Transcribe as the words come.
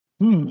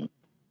Hmm,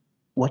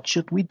 what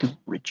should we do,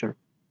 Richard?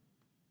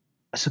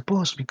 I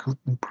suppose we could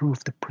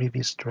improve the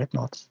previous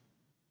dreadnoughts.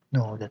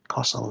 No, that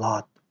costs a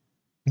lot.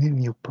 We need a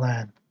new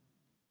plan.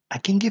 I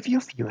can give you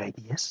a few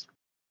ideas.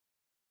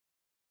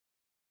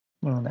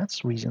 Well,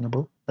 that's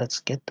reasonable.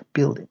 Let's get to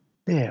building.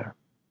 There,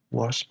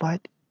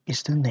 Warspite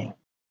is the name.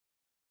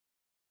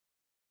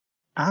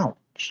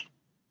 Ouch!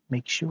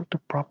 Make sure to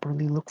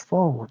properly look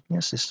forward,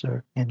 yes,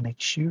 sister, and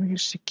make sure you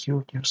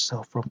secured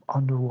yourself from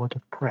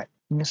underwater threat.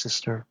 Yes,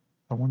 sister,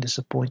 I won't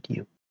disappoint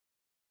you.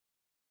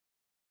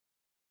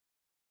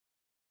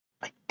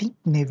 I think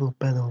naval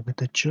battle with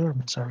the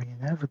Germans are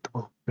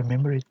inevitable.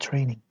 Remember your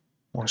training,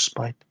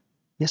 Warspite.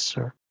 Yes,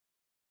 sir.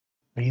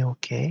 Are you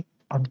okay?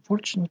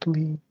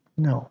 Unfortunately,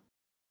 no.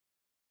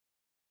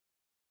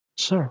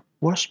 Sir,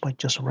 Warspite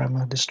just ran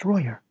a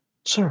destroyer.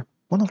 Sir,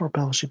 one of our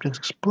battleships just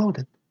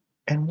exploded,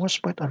 and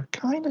Warspite are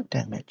kinda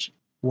damaged.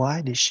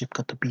 Why this ship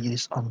got to be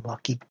this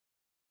unlucky?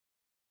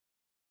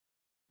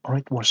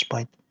 Alright,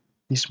 Warspite,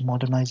 this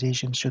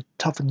modernization should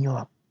toughen you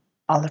up.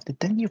 I'll have to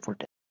thank you for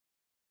that.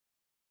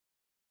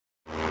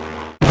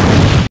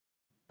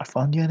 I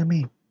found the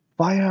enemy.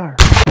 Fire!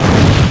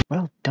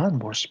 Well done,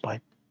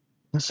 Warspite.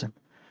 Listen,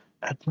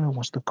 Admiral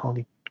wants to call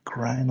you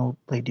grand old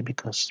lady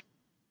because,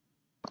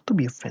 not to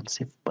be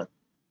offensive, but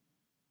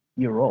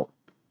you're old.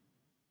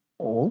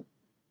 Old?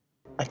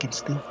 I can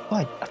still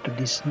fight after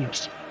these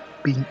years.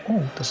 Being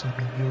old doesn't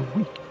mean you're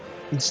weak.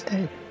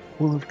 Instead,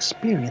 full of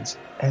experience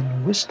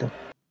and wisdom.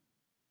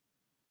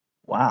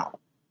 Wow.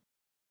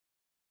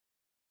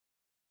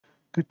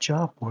 Good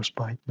job,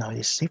 Warspite. Now it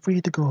is safe for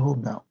you to go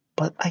home now.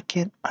 But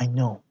I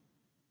know,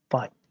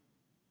 fight.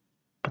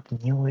 But the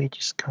new age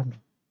is coming.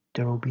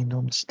 There will be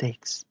no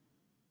mistakes.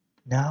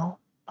 Now,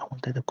 I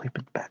want that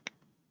equipment back.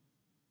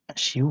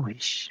 As you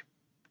wish.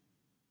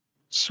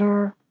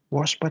 Sir,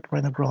 Warspite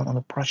ran aground on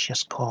a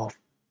precious cove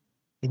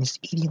and is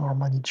eating our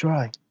money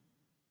dry.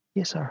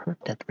 Yes, I heard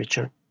that,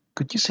 Richard.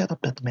 Could you set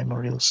up that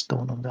memorial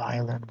stone on the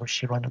island where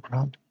she ran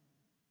aground?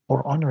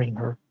 Or honoring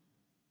her?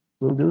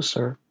 Will do,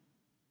 sir.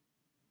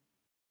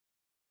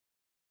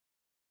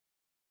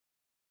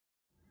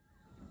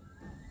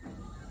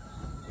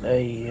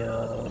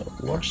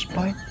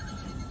 Warspite?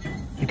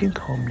 You can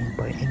call me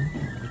by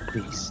anything you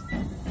please.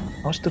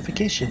 How's the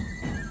vacation?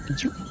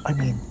 Did you,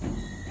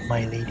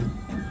 my lady?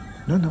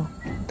 No,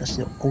 that's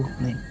the old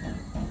name.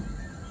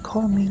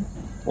 Call me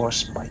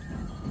Warspite.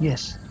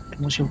 Yes,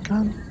 and was your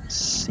gun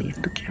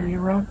safe to carry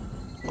around?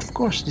 Of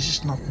course, this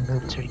is not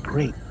military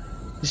grade.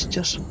 This is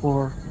just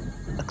for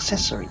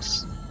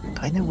accessories.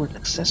 Kinda word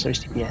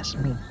accessories if you ask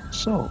me.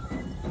 So,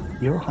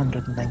 you're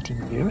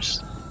 119 years?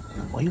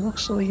 Why you look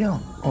so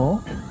young?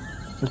 Oh,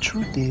 the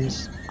truth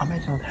is, I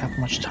might not have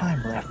much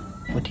time left.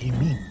 What do you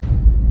mean?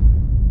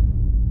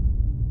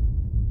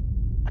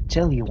 I'll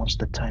tell you once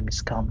the time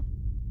is come.